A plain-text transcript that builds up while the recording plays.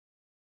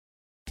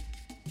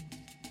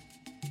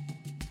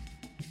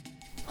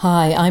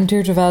Hi, I'm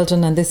Deirdre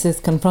Veldon and this is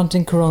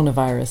Confronting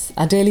Coronavirus,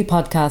 a daily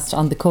podcast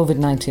on the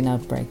COVID-19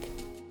 outbreak.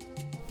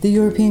 The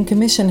European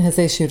Commission has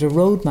issued a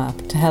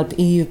roadmap to help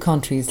EU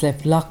countries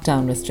lift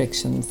lockdown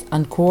restrictions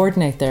and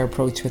coordinate their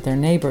approach with their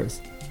neighbours.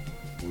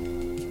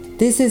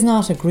 This is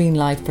not a green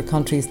light for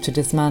countries to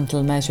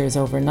dismantle measures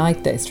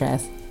overnight, they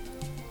stress,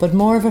 but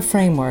more of a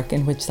framework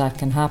in which that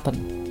can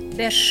happen.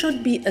 There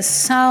should be a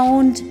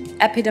sound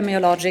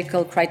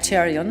epidemiological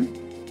criterion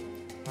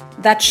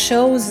that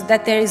shows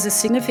that there is a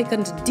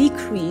significant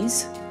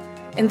decrease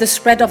in the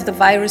spread of the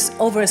virus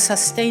over a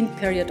sustained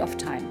period of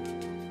time.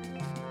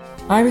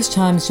 Irish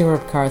Times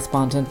Europe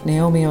correspondent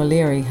Naomi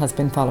O'Leary has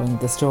been following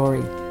the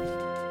story.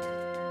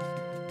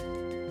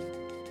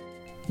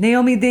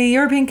 Naomi, the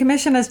European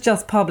Commission has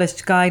just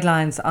published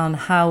guidelines on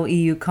how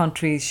EU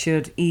countries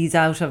should ease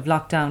out of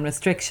lockdown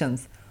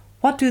restrictions.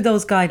 What do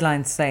those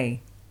guidelines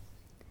say?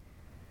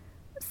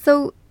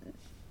 So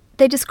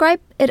they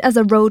describe it as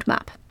a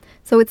roadmap.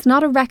 So it's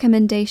not a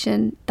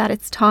recommendation that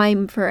it's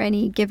time for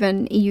any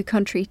given EU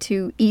country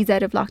to ease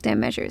out of lockdown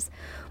measures.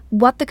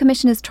 What the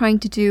Commission is trying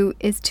to do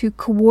is to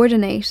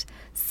coordinate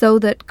so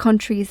that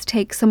countries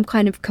take some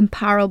kind of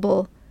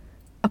comparable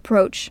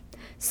approach.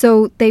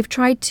 So they've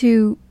tried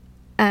to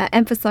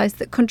emphasise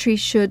that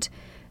countries should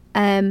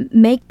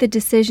make the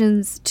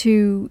decisions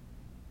to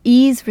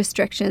ease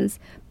restrictions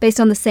based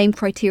on the same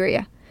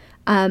criteria.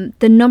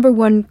 The number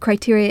one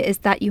criteria is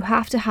that you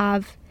have to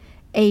have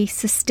a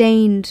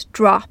sustained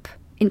drop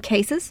in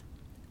cases.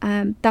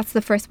 That's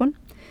the first one.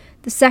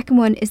 The second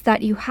one is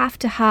that you have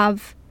to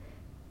have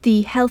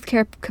the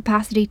healthcare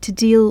capacity to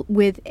deal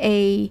with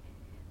a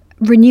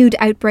renewed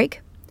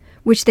outbreak,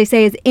 which they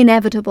say is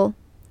inevitable.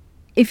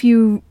 If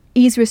you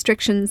ease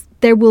restrictions,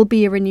 there will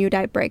be a renewed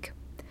outbreak.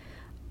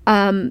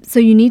 So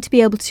you need to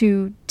be able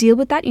to deal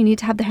with that. You need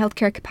to have the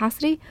healthcare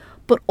capacity,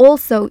 but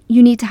also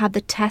you need to have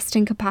the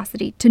testing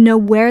capacity to know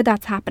where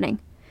that's happening,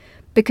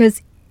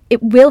 because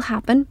it will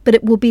happen, but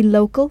it will be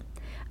local.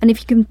 And if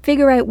you can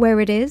figure out where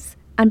it is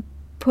and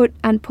put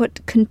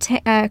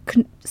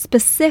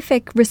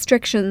specific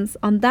restrictions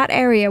on that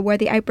area where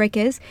the outbreak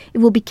is, it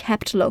will be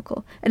kept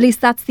local. At least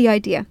that's the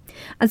idea.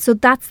 And so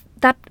that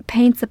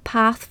paints a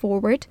path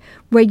forward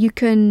where you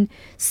can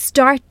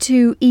start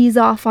to ease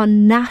off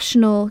on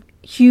national,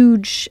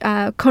 huge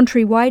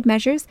countrywide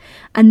measures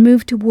and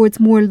move towards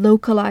more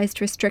localised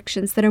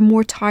restrictions that are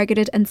more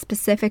targeted and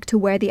specific to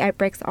where the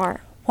outbreaks are.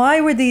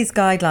 Why were these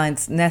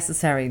guidelines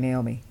necessary,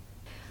 Naomi?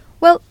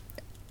 Well,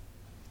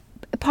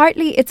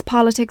 partly it's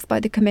politics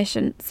by the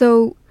Commission.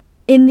 So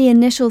in the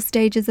initial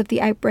stages of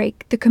the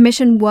outbreak, the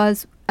Commission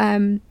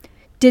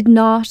did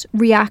not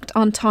react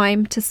on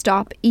time to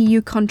stop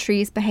EU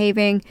countries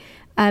behaving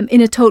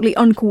in a totally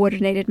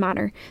uncoordinated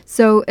manner.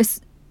 So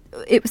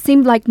it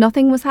seemed like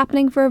nothing was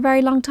happening for a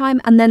very long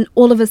time. And then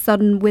all of a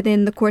sudden,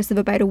 within the course of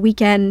about a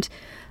weekend,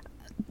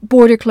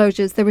 border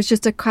closures, there was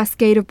just a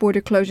cascade of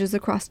border closures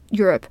across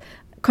Europe.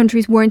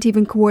 Countries weren't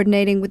even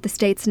coordinating with the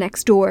states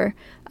next door.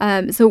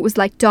 So it was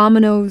like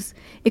dominoes.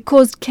 It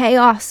caused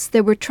chaos.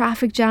 There were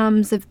traffic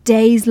jams of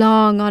days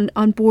long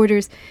on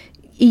borders.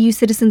 EU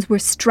citizens were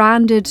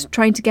stranded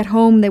trying to get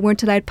home. They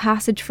weren't allowed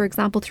passage, for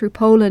example, through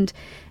Poland.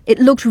 It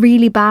looked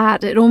really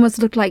bad. It almost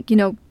looked like,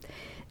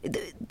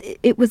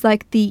 it was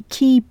like the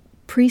key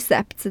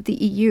precepts of the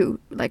EU,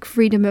 like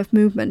freedom of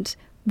movement,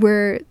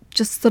 were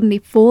just suddenly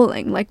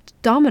falling like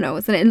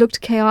dominoes, and it looked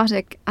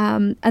chaotic.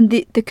 And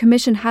the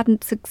Commission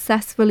hadn't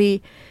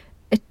successfully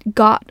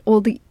got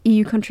all the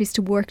EU countries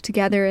to work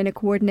together in a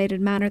coordinated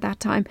manner that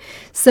time.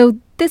 So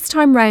this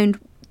time round,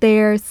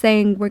 they're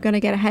saying we're going to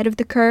get ahead of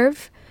the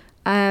curve.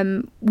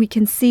 We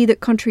can see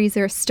that countries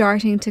are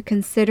starting to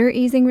consider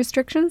easing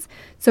restrictions.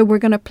 So we're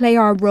going to play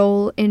our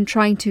role in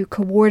trying to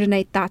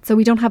coordinate that, so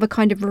we don't have a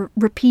kind of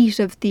repeat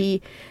of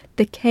the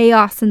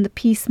chaos and the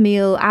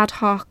piecemeal ad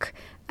hoc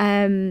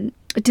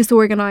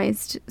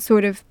disorganised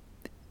sort of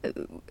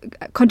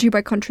country by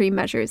country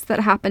measures that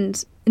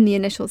happened in the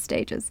initial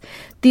stages.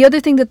 The other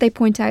thing that they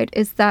point out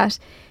is that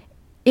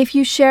if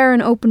you share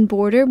an open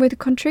border with a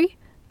country,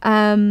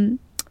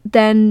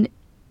 then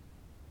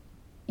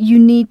you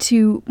need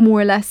to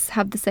more or less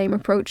have the same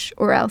approach,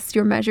 or else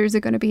your measures are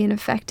going to be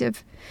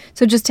ineffective.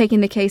 So just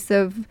taking the case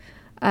of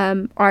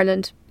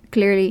Ireland,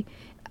 clearly,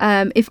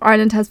 if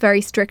Ireland has very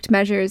strict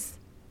measures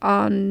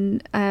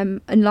on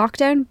in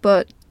lockdown,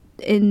 but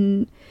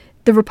in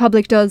the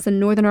Republic does and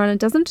Northern Ireland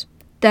doesn't,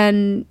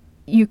 then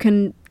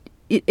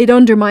it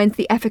undermines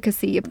the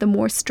efficacy of the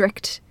more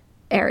strict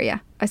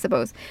area, I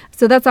suppose.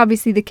 So that's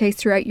obviously the case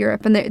throughout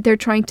Europe, and they're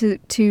trying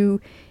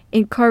to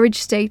encourage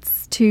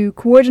states to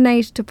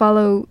coordinate, to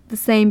follow the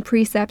same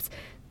precepts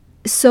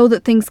so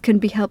that things can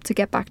be helped to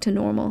get back to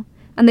normal.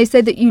 And they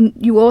say that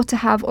you ought to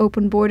have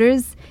open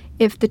borders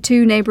if the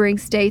two neighbouring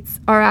states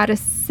are at a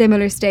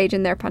similar stage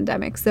in their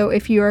pandemic. So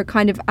if you're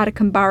kind of at a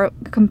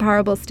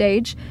comparable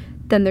stage,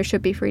 then there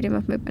should be freedom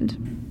of movement.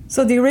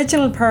 So the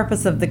original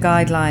purpose of the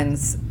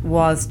guidelines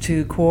was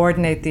to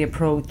coordinate the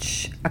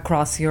approach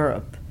across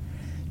Europe.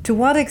 To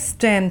what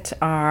extent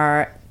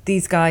are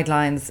these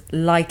guidelines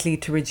likely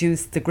to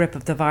reduce the grip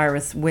of the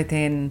virus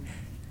within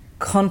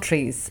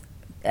countries,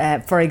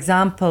 for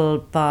example,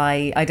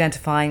 by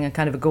identifying a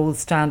kind of a gold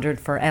standard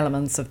for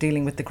elements of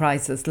dealing with the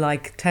crisis,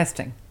 like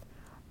testing?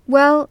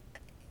 Well,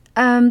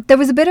 there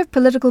was a bit of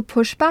political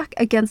pushback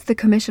against the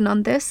Commission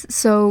on this.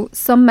 So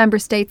some member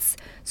states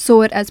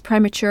saw it as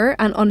premature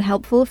and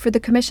unhelpful for the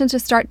Commission to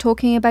start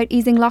talking about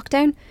easing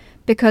lockdown,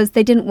 because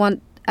they didn't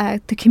want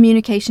the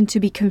communication to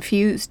be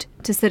confused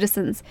to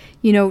citizens.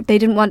 You know, they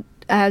didn't want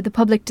the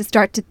public to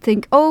start to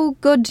think, oh,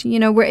 good, you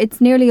know,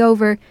 it's nearly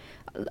over.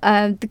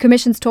 The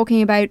Commission's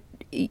talking about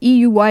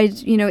EU-wide,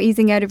 you know,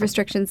 easing out of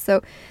restrictions.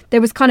 So there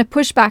was kind of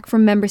pushback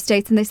from member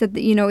states, and they said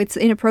that, you know, it's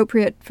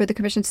inappropriate for the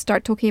Commission to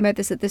start talking about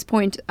this at this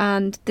point,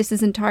 and this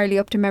is entirely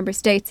up to member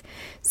states.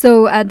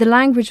 So the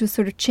language was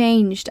sort of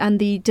changed, and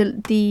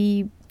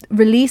the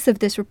release of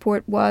this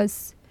report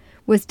was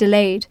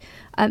delayed.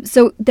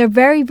 So they're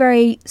very,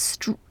 very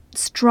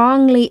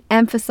strongly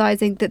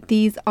emphasising that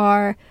these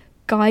are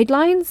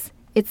guidelines.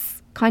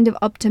 It's kind of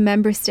up to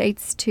member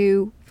states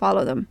to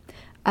follow them.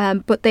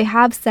 But they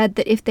have said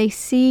that if they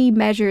see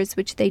measures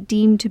which they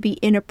deem to be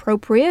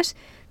inappropriate,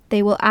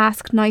 they will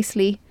ask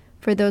nicely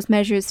for those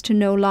measures to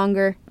no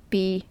longer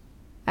be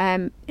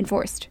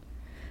enforced.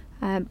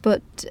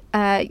 But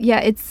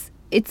it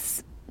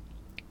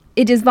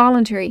is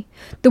voluntary.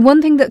 The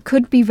one thing that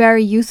could be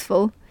very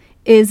useful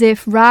is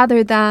if,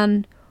 rather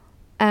than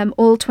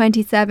all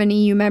 27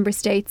 EU member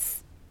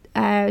states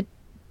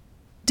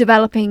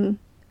developing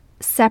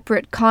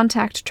separate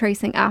contact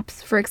tracing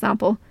apps, for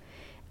example,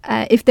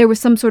 if there was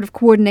some sort of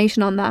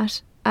coordination on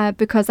that,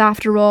 because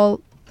after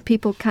all,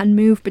 people can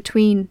move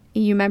between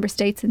EU member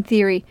states in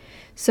theory.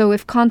 So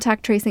if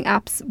contact tracing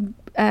apps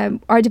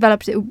are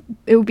developed, it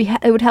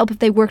would help if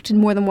they worked in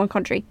more than one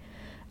country.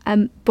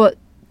 But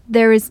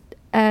there is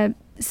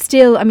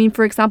still, I mean,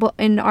 for example,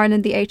 in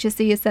Ireland, the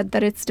HSE has said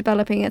that it's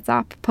developing its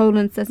app.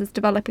 Poland says it's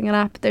developing an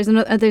app. There's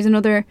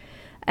another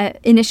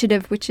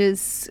initiative which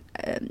is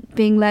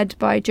being led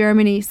by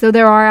Germany. So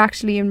there are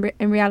actually in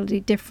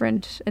reality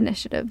different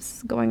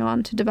initiatives going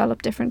on to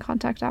develop different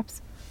contact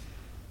apps.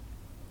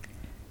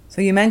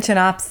 So you mentioned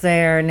apps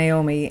there,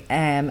 Naomi,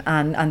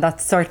 and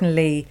that's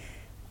certainly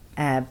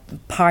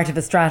part of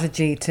a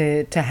strategy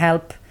to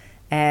help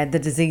the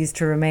disease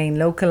to remain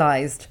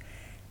localised.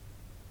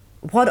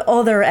 What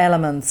other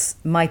elements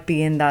might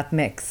be in that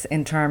mix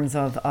in terms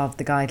of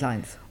the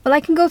guidelines? Well, I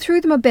can go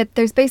through them a bit.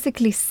 There's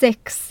basically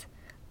 6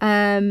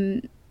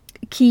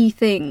 key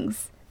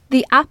things.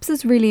 The apps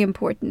is really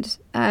important.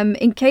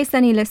 In case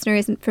any listener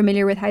isn't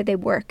familiar with how they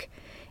work,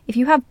 if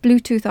you have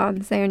Bluetooth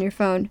on, say on your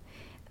phone,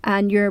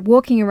 and you're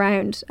walking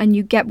around and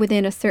you get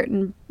within a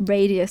certain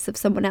radius of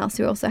someone else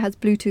who also has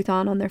Bluetooth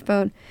on their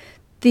phone,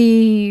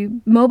 the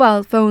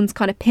mobile phones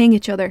kind of ping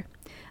each other,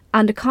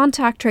 and a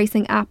contact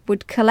tracing app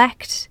would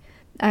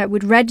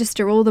would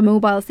register all the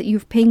mobiles that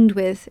you've pinged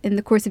with in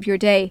the course of your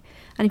day.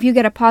 And if you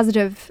get a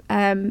positive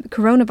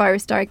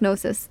coronavirus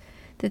diagnosis,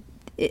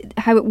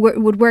 how it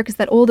would work is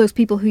that all those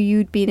people who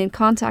you'd been in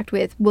contact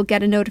with will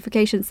get a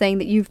notification saying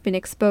that you've been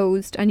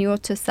exposed and you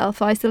ought to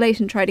self-isolate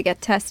and try to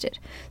get tested.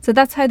 So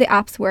that's how the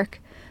apps work.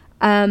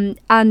 And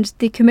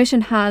the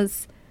Commission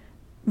has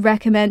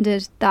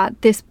recommended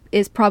that this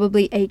is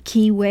probably a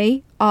key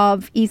way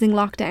of easing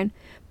lockdown,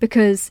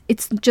 because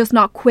it's just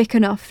not quick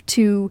enough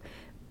to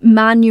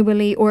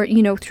manually or,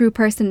 you know, through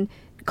person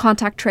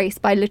contact trace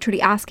by literally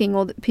asking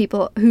all the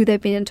people who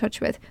they've been in touch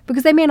with,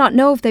 because they may not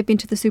know if they've been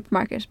to the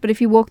supermarket. But if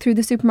you walk through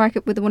the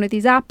supermarket with one of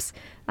these apps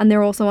and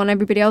they're also on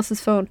everybody else's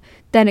phone,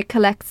 then it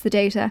collects the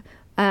data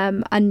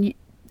and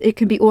it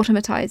can be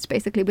automatized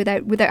basically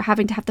without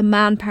having to have the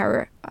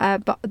manpower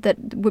that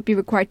would be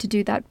required to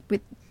do that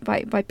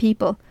by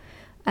people.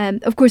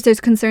 Of course,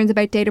 there's concerns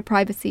about data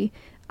privacy.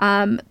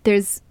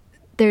 There's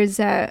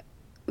a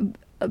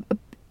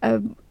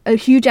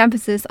huge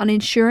emphasis on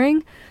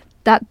ensuring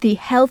that the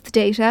health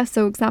data,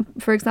 so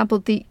for example,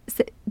 the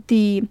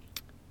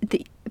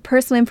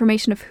personal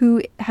information of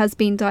who has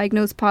been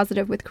diagnosed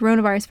positive with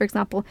coronavirus, for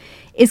example,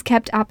 is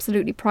kept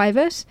absolutely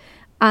private,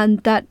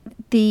 and that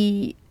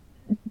the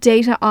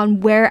data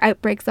on where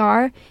outbreaks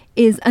are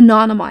is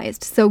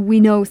anonymized. So we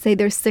know, say,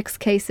 there's 6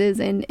 cases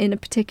in a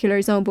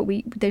particular zone, but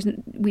we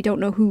don't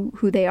know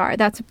who they are.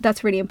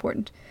 That's really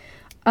important.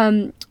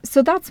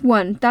 So that's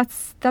one.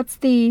 That's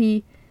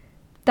the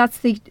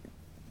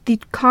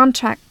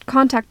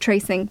contact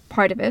tracing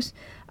part of it.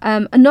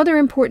 Another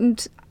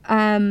important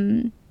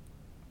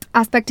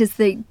aspect is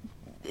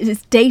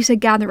data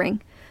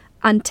gathering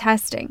and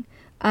testing.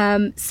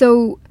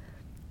 So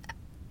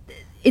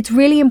it's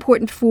really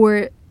important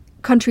for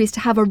countries to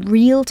have a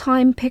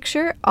real-time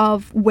picture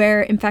of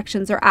where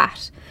infections are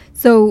at.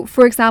 So,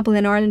 for example,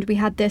 in Ireland, we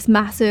had this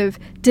massive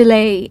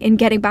delay in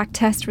getting back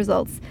test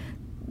results.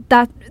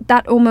 That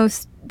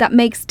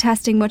makes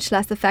testing much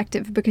less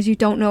effective, because you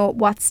don't know at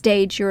what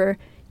stage your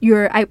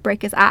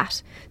outbreak is at.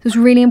 So it's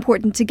really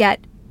important to get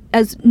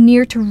as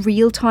near to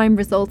real-time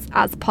results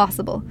as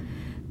possible.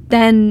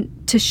 Then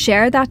to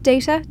share that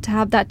data, to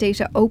have that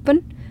data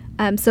open,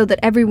 so that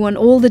everyone,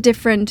 all the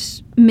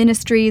different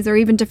ministries or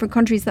even different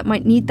countries that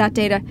might need that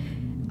data,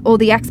 all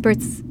the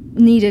experts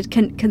needed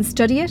can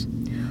study it.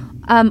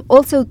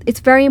 Also, it's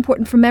very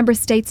important for member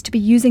states to be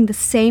using the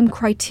same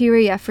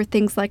criteria for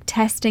things like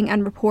testing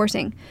and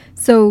reporting.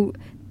 So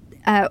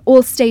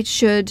all states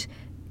should,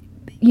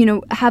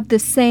 have the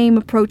same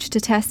approach to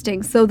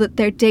testing so that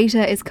their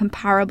data is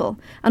comparable,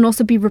 and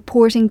also be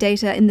reporting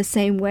data in the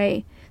same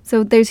way.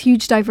 So there's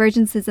huge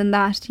divergences in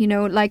that,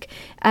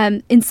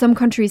 in some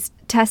countries,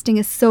 testing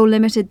is so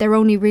limited, they're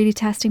only really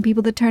testing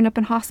people that turn up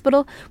in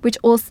hospital, which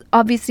also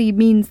obviously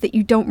means that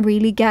you don't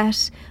really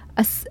get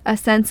a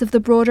sense of the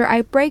broader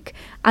outbreak,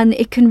 and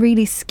it can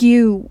really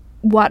skew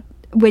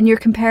when you're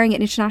comparing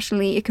it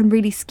internationally, it can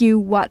really skew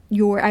what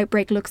your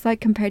outbreak looks like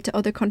compared to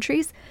other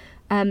countries.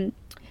 And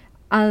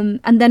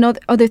then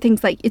other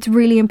things, like it's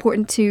really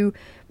important to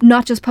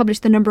not just publish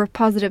the number of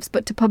positives,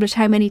 but to publish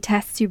how many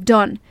tests you've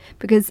done,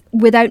 because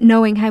without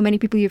knowing how many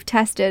people you've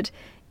tested,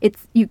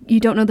 it's you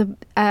don't know the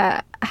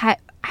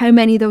how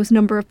many those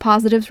number of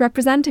positives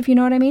represent, if you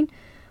know what I mean.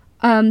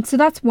 So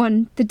that's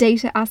one, the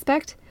data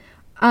aspect.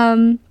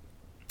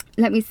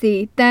 Let me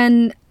see.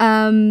 Then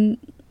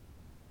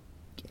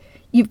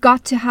you've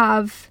got to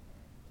have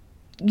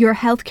your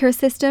healthcare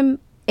system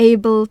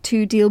able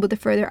to deal with a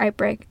further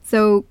outbreak.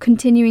 So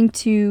continuing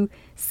to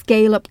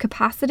scale up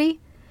capacity,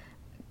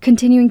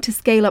 continuing to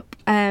scale up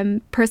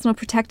personal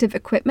protective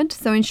equipment,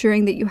 so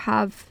ensuring that you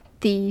have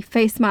the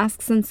face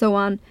masks and so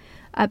on,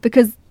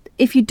 because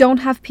if you don't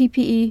have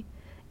PPE,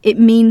 it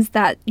means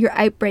that your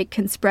outbreak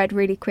can spread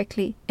really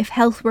quickly. If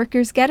health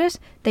workers get it,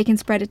 they can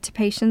spread it to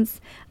patients.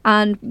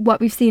 And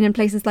what we've seen in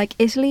places like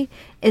Italy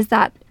is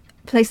that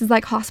places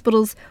like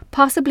hospitals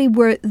possibly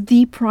were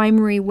the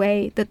primary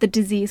way that the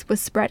disease was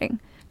spreading,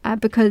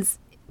 because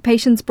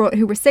patients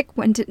who were sick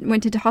went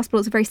into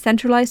hospitals, a very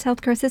centralised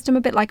healthcare system,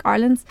 a bit like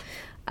Ireland's.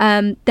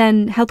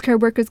 Then healthcare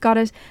workers got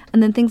it,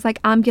 and then things like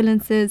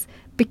ambulances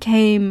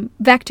became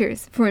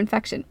vectors for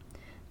infection.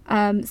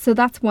 So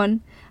that's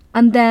one.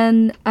 And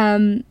then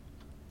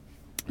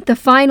the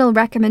final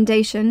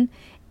recommendation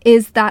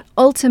is that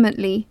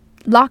ultimately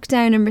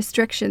lockdown and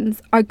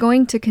restrictions are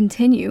going to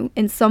continue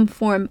in some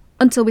form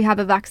until we have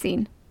a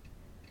vaccine.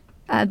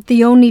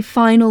 The only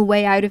final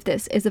way out of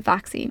this is a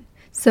vaccine.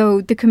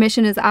 So the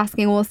Commission is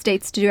asking all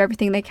states to do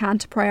everything they can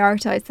to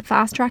prioritise the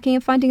fast tracking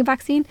of finding a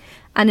vaccine,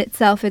 and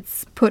itself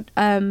it's put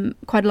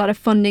quite a lot of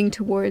funding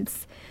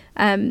towards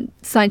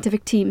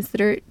scientific teams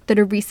that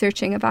are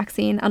researching a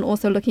vaccine, and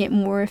also looking at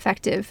more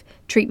effective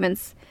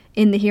treatments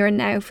in the here and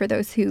now for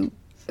those who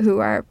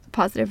are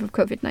positive of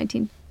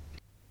COVID-19.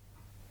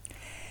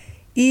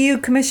 EU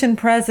Commission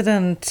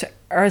President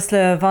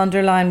Ursula von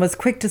der Leyen was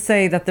quick to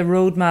say that the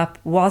roadmap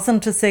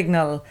wasn't a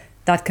signal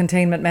that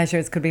containment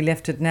measures could be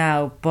lifted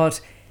now, but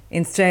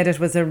instead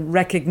it was a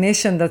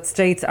recognition that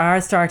states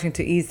are starting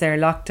to ease their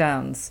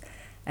lockdowns,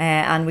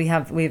 and we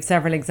have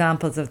several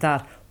examples of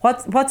that.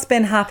 What's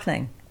been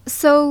happening?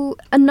 So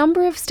a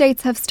number of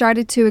states have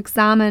started to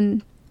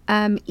examine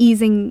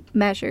easing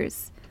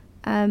measures.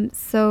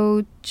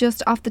 So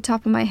just off the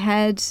top of my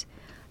head,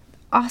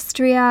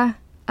 Austria,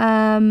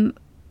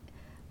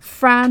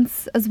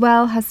 France as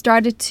well has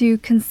started to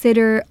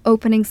consider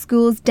opening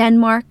schools.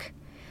 Denmark,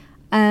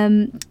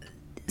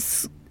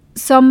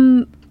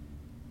 some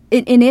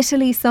in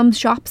Italy, some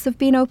shops have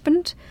been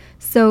opened.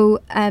 So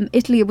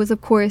Italy was,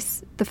 of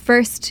course, the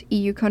first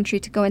EU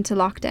country to go into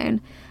lockdown,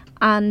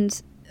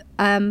 and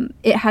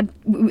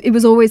it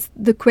was always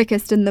the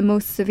quickest and the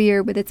most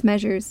severe with its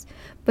measures,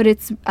 but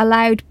it's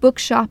allowed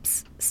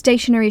bookshops,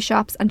 stationery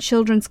shops and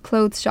children's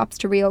clothes shops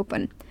to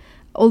reopen.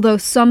 Although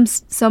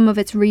some of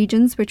its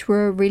regions, which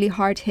were really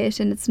hard hit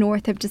in its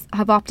north,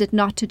 have opted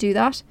not to do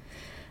that.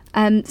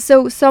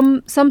 So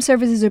some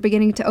services are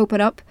beginning to open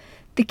up.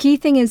 The key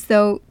thing is,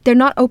 though, they're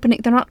not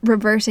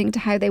reverting to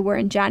how they were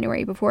in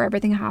January before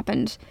everything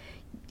happened.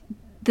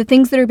 The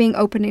things that are being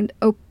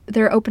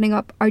they're opening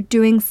up are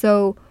doing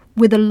so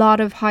with a lot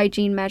of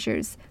hygiene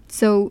measures.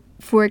 So,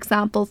 for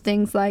example,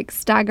 things like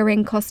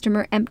staggering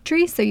customer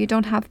entry, so you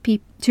don't have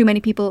too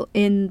many people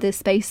in the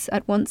space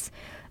at once.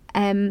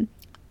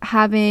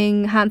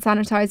 Having hand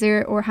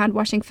sanitizer or hand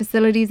washing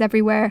facilities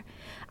everywhere.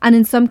 And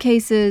in some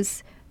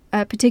cases,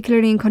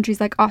 particularly in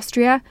countries like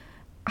Austria,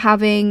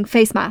 having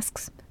face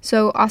masks.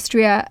 So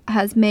Austria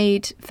has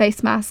made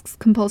face masks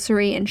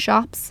compulsory in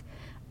shops,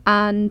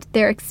 and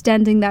they're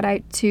extending that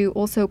out to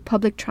also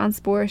public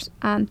transport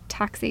and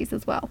taxis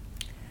as well.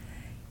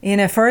 In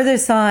a further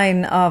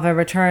sign of a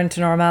return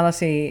to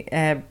normality,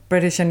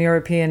 British and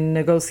European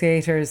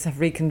negotiators have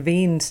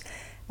reconvened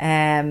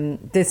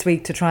this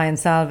week to try and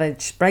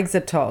salvage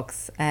Brexit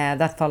talks.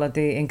 That followed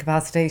the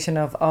incapacitation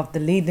of the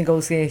lead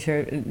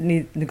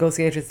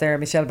negotiators there,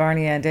 Michel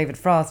Barnier and David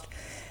Frost.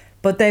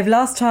 But they've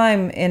lost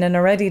time in an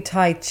already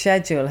tight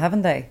schedule,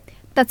 haven't they?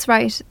 That's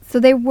right. So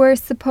they were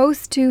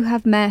supposed to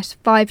have met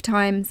 5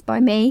 times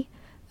by May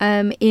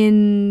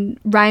in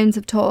rounds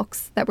of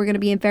talks that were going to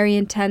be very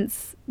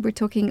intense. We're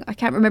talking, I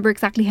can't remember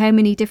exactly how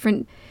many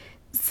different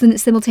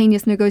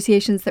simultaneous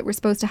negotiations that were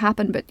supposed to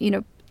happen, but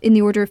in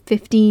the order of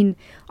 15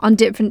 on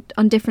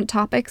different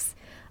topics.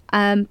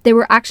 They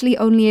were actually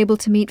only able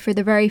to meet for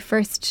the very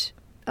first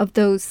of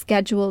those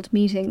scheduled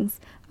meetings.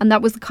 And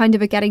that was kind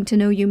of a getting to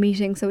know you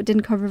meeting, so it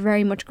didn't cover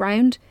very much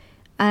ground.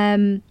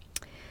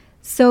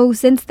 So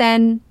since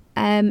then,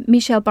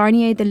 Michel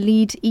Barnier, the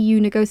lead EU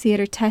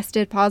negotiator,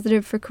 tested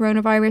positive for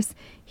coronavirus.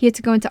 He had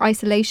to go into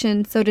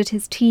isolation, so did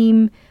his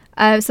team.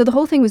 So the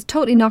whole thing was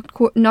totally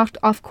knocked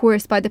off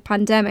course by the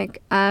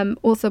pandemic,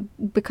 also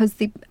because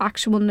the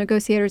actual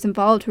negotiators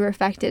involved were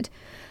affected.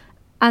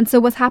 And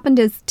so what's happened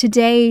is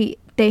today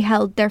they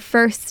held their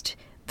first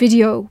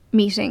video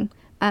meeting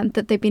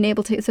that they've been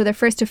able to, so their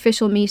first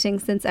official meeting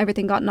since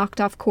everything got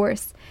knocked off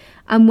course.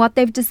 And what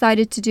they've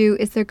decided to do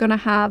is they're going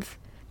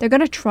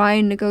to try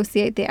and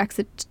negotiate the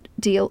exit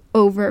deal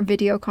over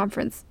video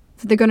conference.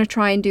 So they're going to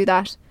try and do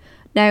that.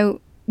 Now,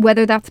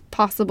 whether that's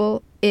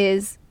possible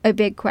is a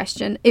big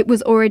question. It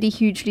was already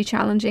hugely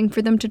challenging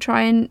for them to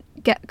try and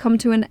come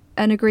to an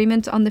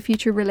agreement on the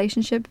future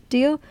relationship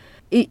deal,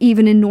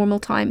 even in normal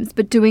times.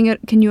 But doing it,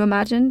 can you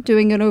imagine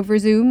doing it over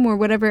Zoom or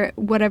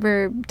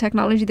whatever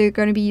technology they're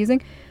going to be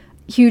using?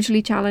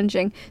 Hugely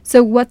challenging.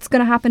 So what's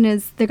going to happen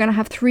is they're going to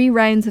have 3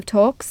 rounds of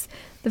talks.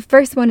 The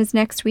first one is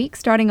next week,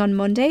 starting on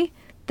Monday.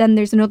 Then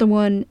there's another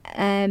one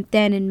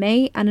then in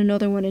May and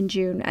another one in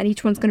June. And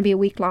each one's going to be a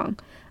week long.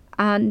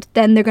 And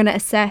then they're going to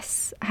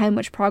assess how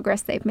much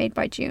progress they've made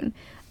by June.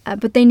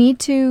 But they need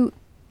to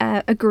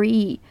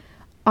agree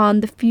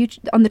on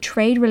the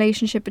trade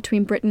relationship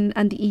between Britain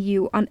and the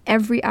EU on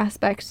every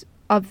aspect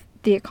of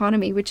the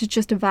economy, which is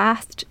just a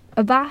vast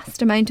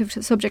amount of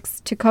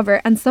subjects to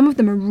cover. And some of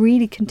them are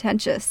really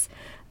contentious,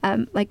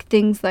 like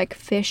things like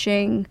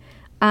fishing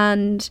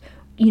and,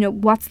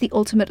 what's the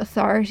ultimate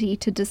authority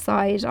to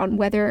decide on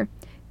whether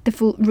the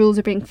full rules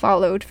are being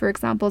followed, for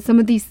example. Some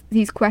of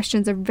these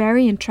questions are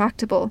very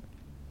intractable.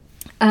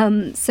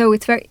 So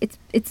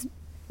it's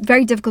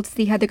very difficult to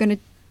see how they're going to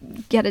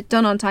get it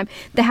done on time.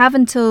 They have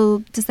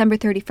until December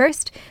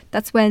 31st.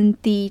 That's when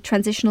the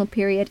transitional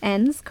period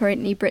ends.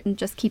 Currently, Britain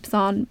just keeps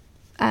on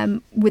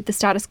with the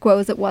status quo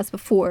as it was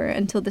before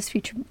until this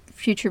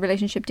future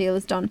relationship deal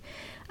is done.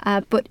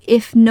 But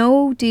if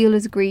no deal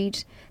is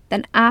agreed,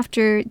 then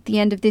after the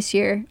end of this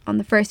year, on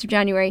the 1st of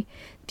January,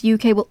 the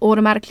UK will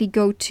automatically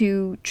go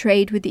to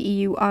trade with the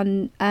EU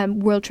on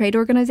World Trade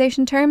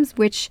Organization terms,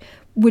 which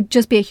would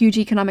just be a huge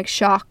economic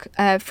shock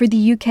for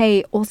the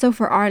UK, also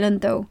for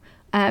Ireland, though.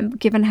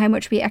 Given how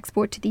much we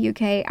export to the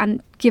UK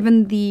and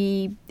given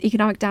the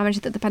economic damage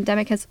that the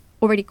pandemic has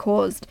already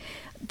caused,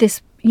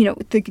 this,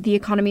 the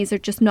economies are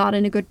just not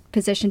in a good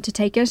position to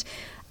take it.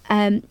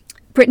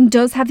 Britain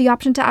does have the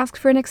option to ask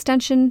for an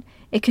extension.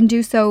 It can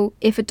do so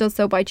if it does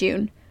so by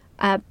June.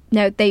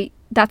 Now, it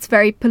has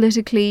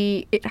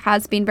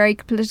been very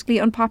politically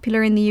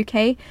unpopular in the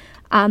UK.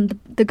 And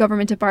the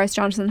government of Boris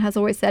Johnson has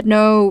always said,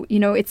 no,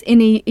 it's in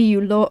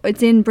EU law,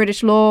 it's in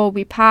British law.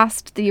 We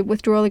passed the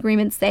withdrawal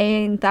agreement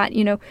saying that,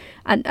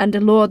 and a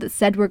law that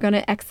said we're going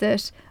to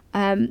exit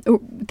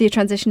the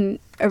transition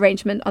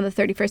arrangement on the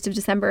 31st of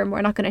December, and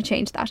we're not going to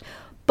change that.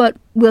 But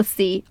we'll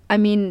see. I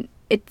mean,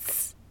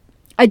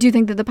 I do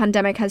think that the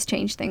pandemic has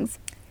changed things.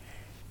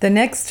 The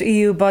next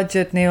EU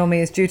budget, Naomi,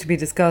 is due to be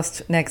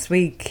discussed next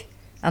week.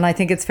 And I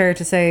think it's fair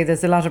to say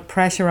there's a lot of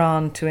pressure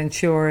on to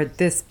ensure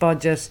this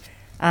budget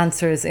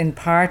answers in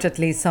part at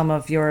least some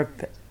of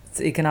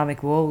Europe's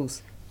economic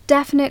woes.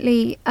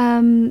 Definitely.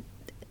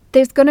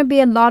 There's going to be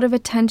a lot of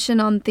attention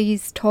on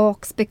these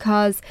talks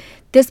because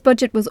this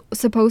budget was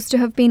supposed to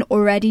have been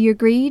already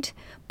agreed,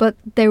 but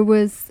there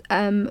was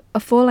a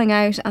falling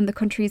out and the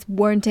countries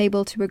weren't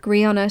able to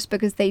agree on it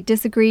because they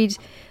disagreed.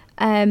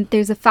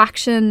 There's a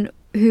faction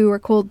who are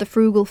called the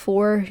Frugal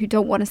Four who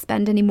don't want to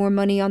spend any more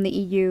money on the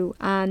EU,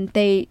 and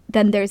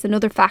then there's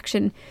another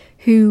faction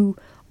who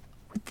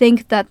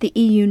think that the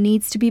EU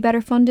needs to be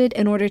better funded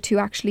in order to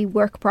actually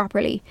work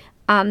properly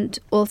and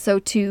also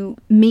to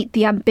meet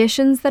the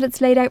ambitions that it's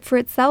laid out for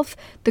itself.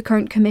 The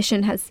current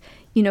Commission has,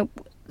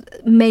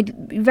 made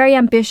very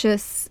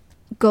ambitious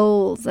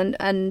goals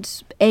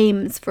and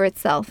aims for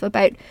itself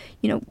about,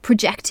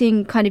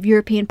 projecting kind of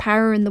European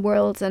power in the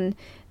world and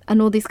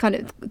all these kind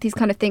of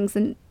things.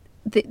 And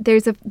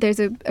there's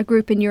a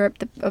group in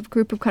Europe, a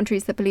group of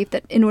countries that believe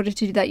that in order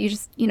to do that,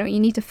 you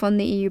need to fund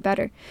the EU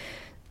better.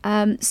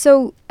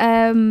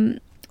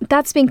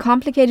 That's been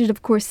complicated,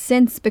 of course,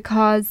 since,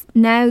 because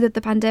now that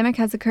the pandemic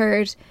has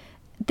occurred,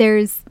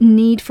 there's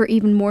need for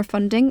even more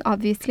funding,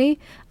 obviously.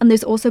 And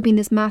there's also been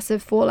this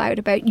massive fallout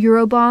about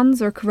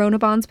Eurobonds or Corona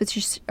bonds,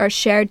 which are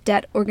shared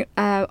debt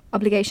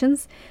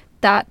obligations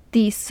that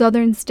the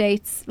southern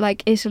states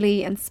like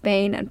Italy and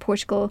Spain and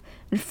Portugal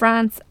and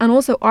France and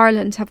also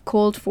Ireland have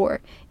called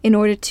for in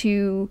order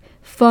to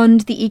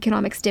fund the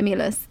economic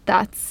stimulus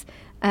that's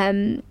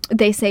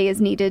they say is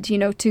needed,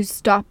 to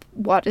stop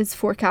what is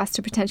forecast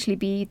to potentially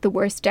be the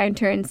worst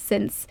downturn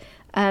since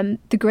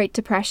the Great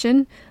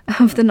Depression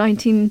of the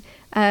 1920s,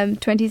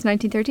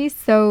 1930s.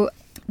 So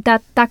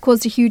that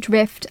caused a huge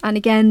rift. And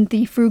again,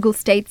 the frugal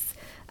states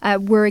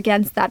were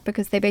against that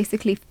because they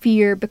basically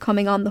fear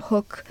becoming on the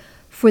hook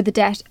for the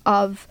debt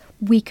of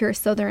weaker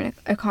southern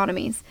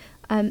economies.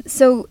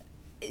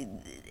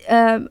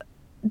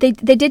 They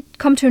did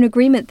come to an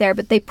agreement there,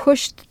 but they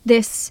pushed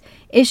this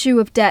issue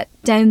of debt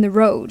down the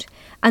road.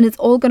 And it's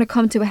all going to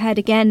come to a head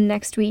again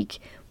next week,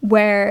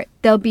 where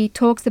there'll be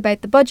talks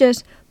about the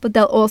budget, but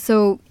there'll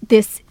also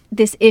this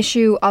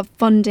issue of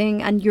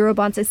funding and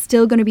Eurobonds is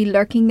still going to be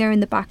lurking there in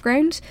the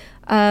background.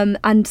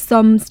 And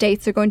some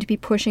states are going to be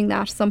pushing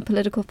that. Some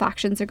political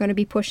factions are going to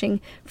be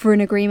pushing for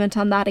an agreement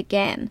on that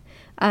again.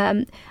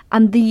 And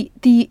the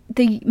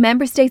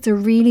member states are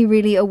really,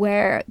 really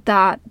aware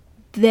that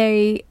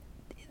the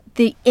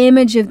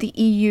image of the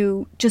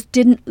EU just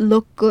didn't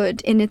look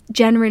good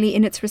generally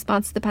in its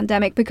response to the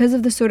pandemic, because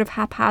of the sort of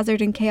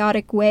haphazard and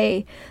chaotic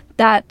way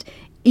that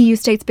EU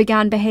states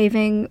began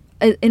behaving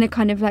in a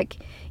kind of like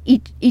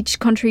each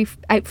country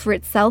out for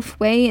itself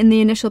way in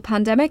the initial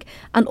pandemic,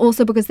 and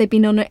also because they've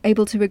been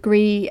unable to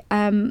agree,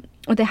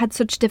 or they had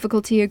such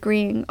difficulty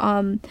agreeing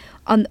on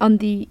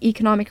the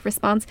economic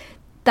response,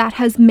 that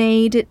has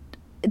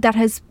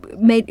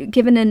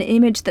given an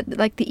image that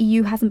like the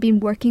EU hasn't been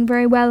working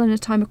very well in a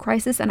time of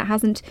crisis, and it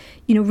hasn't,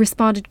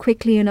 responded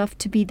quickly enough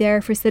to be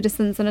there for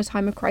citizens in a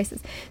time of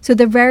crisis. So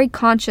they're very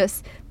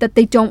conscious that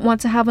they don't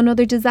want to have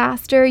another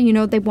disaster.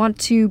 They want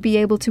to be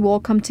able to all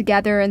come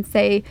together and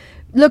say,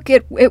 look,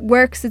 it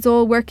works, it's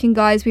all working,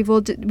 guys, we've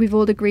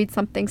all agreed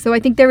something. So I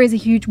think there is a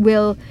huge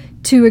will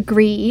to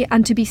agree,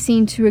 and to be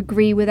seen to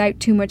agree without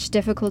too much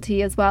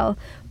difficulty as well.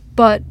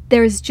 But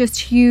there's just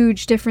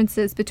huge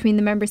differences between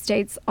the member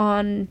states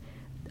on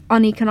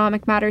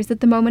economic matters at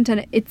the moment,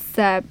 and it's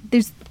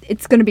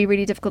going to be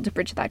really difficult to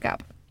bridge that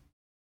gap.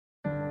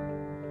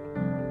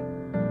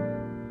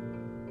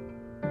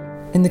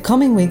 In the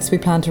coming weeks, we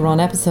plan to run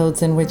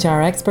episodes in which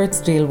our experts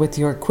deal with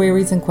your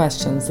queries and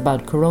questions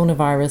about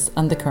coronavirus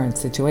and the current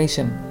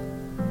situation.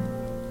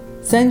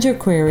 Send your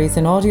queries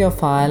in audio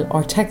file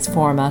or text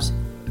format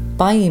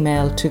by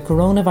email to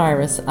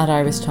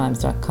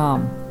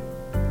coronavirus@irishtimes.com.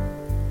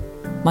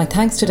 My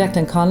thanks to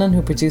Declan Conlon,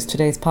 who produced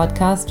today's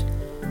podcast,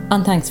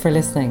 and thanks for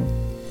listening.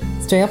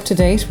 Stay up to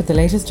date with the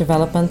latest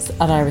developments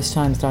at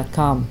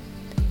irishtimes.com.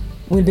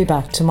 We'll be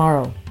back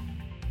tomorrow.